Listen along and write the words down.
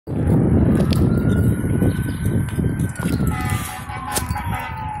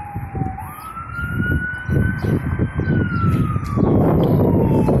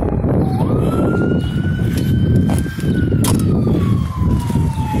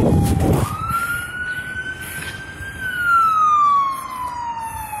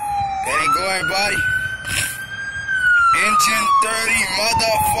everybody. Engine 30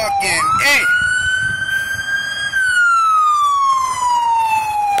 motherfucking 8.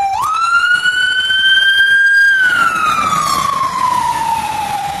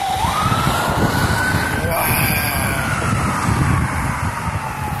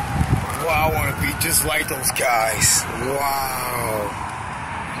 Wow, I want to be just like those guys. Wow.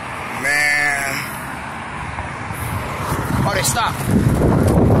 Man. Oh, they stopped.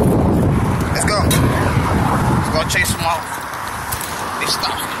 Let's go. Let's go chase them off. They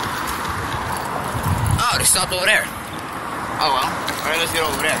stopped. Oh, they stopped over there. Oh, well. Alright, let's get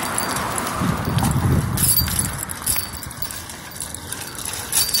over there.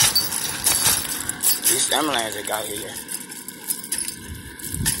 These ambulance they got here.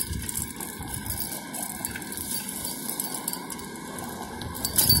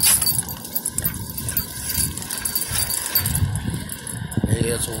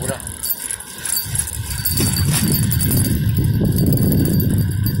 Yeah, it's over there.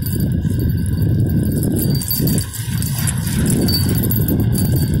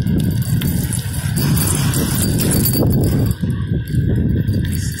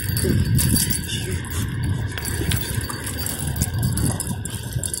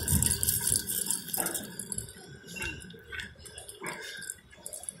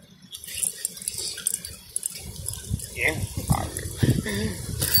 Yeah.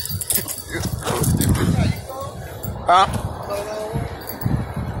 Huh?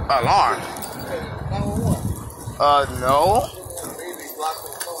 Alarm? No.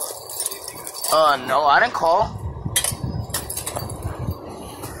 No, I didn't call.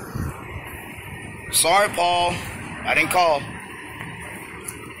 Sorry, Paul. I didn't call.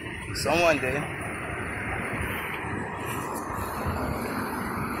 Someone did.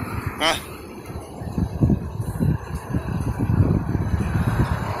 Huh?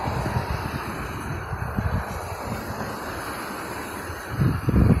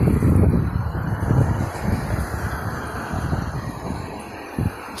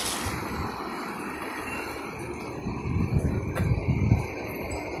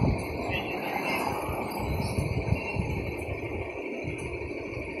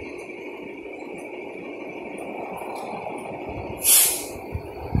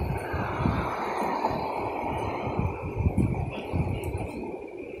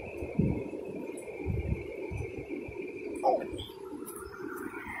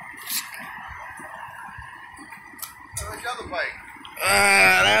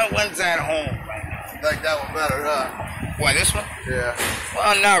 That one's at home right now. You like that one better, huh? What, this one? Yeah.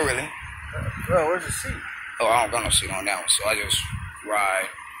 Well, not really. Bro, where's the seat? Oh, I don't got no seat on that one, so I just ride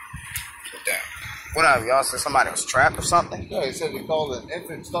with that. What up, y'all? Said somebody was trapped or something? Yeah, he said he called an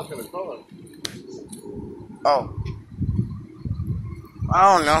infant stuck in the car. Oh.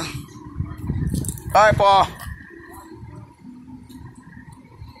 I don't know. All right, Paul.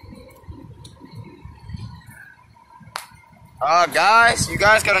 Guys, you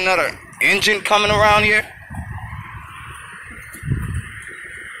guys got another engine coming around here?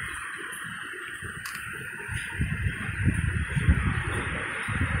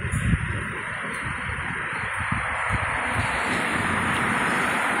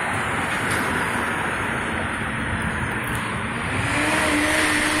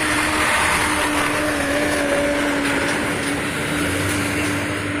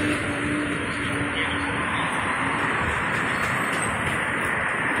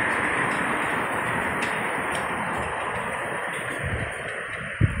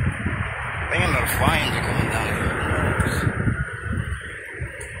 I think another fire engine coming down here.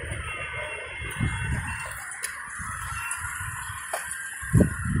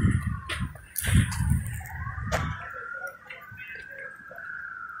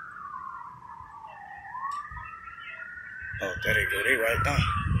 Oh, there they go. They right down.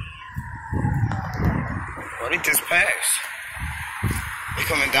 Oh, they just passed. They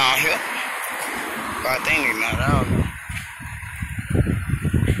coming down here. But I think they not out.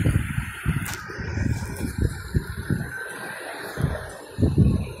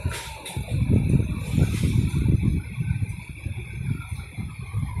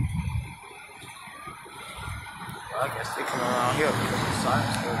 I guess they come around here because the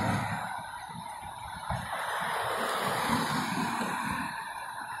sign's still there.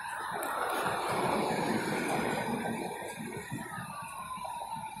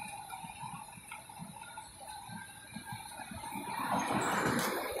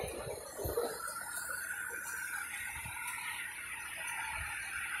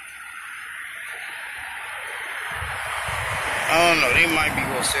 I don't know, they might be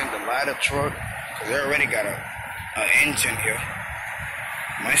gonna send the ladder truck because they already got a engine here.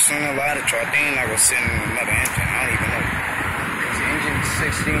 Might sooner or later, I think I was sitting in another engine. I don't even know. Because engine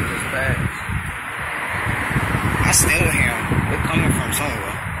 16 just passed. I still hear them. They're coming from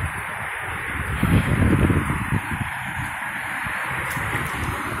somewhere.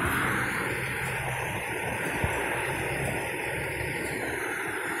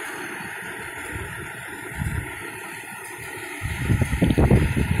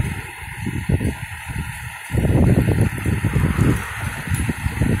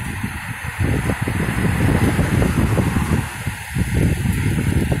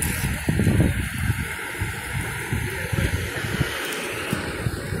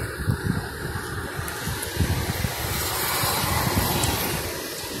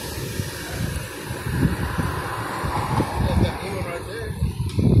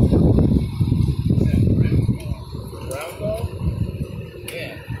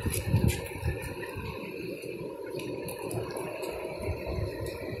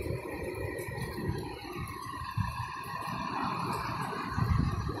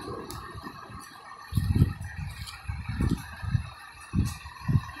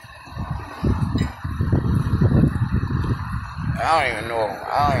 I don't even know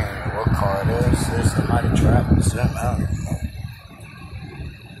what car it is. There's somebody trapped or something. I don't even know.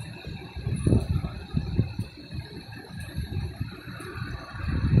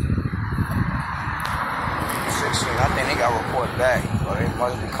 I think they got reported back, but they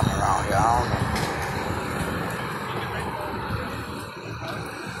must be coming around here. I don't know.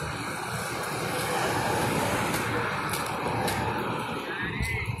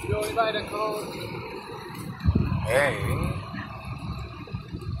 You know anybody that called? Hey.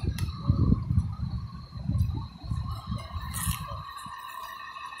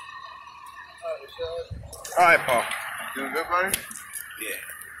 All right, Paul. Doing good, buddy? Yeah.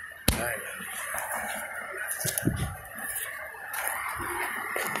 All right.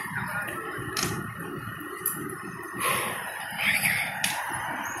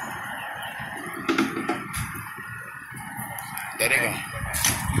 There they go.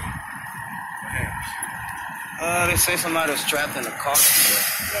 They say somebody was trapped in a car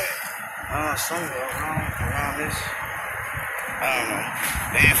somewhere. Somewhere around this. I don't know.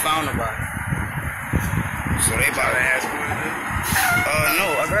 They ain't found nobody. So they about to ask who it is? No,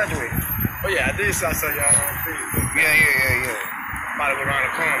 I graduated. Oh, yeah, I did. I saw y'all on Facebook. Yeah. Might have around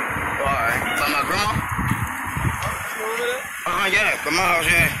the corner. Alright. Talking about grandma? Over there? Yeah. Grandma house,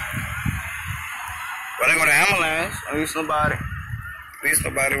 yeah. But they go to ambulance. At least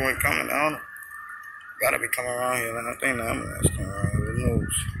nobody wasn't coming down. Gotta be coming around here. And I think the ambulance coming around here. Who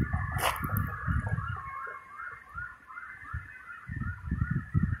knows?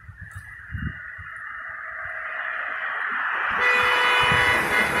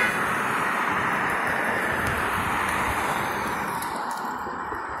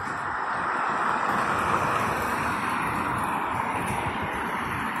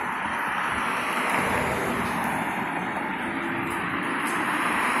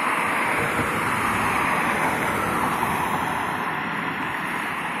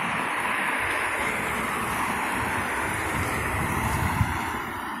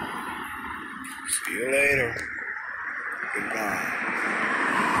 See you later. Goodbye.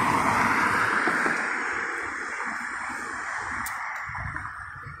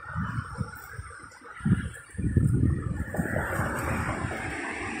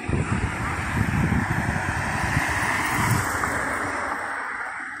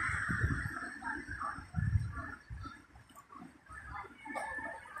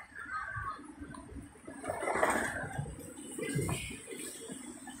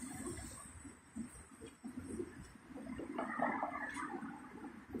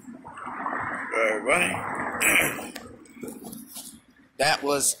 Everybody. That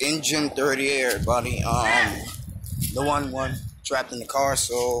was Engine 38, everybody. The one trapped in the car.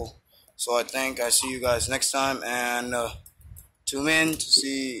 So I think I see you guys next time, and tune in to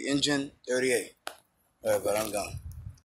see Engine 38. All right, but I'm done.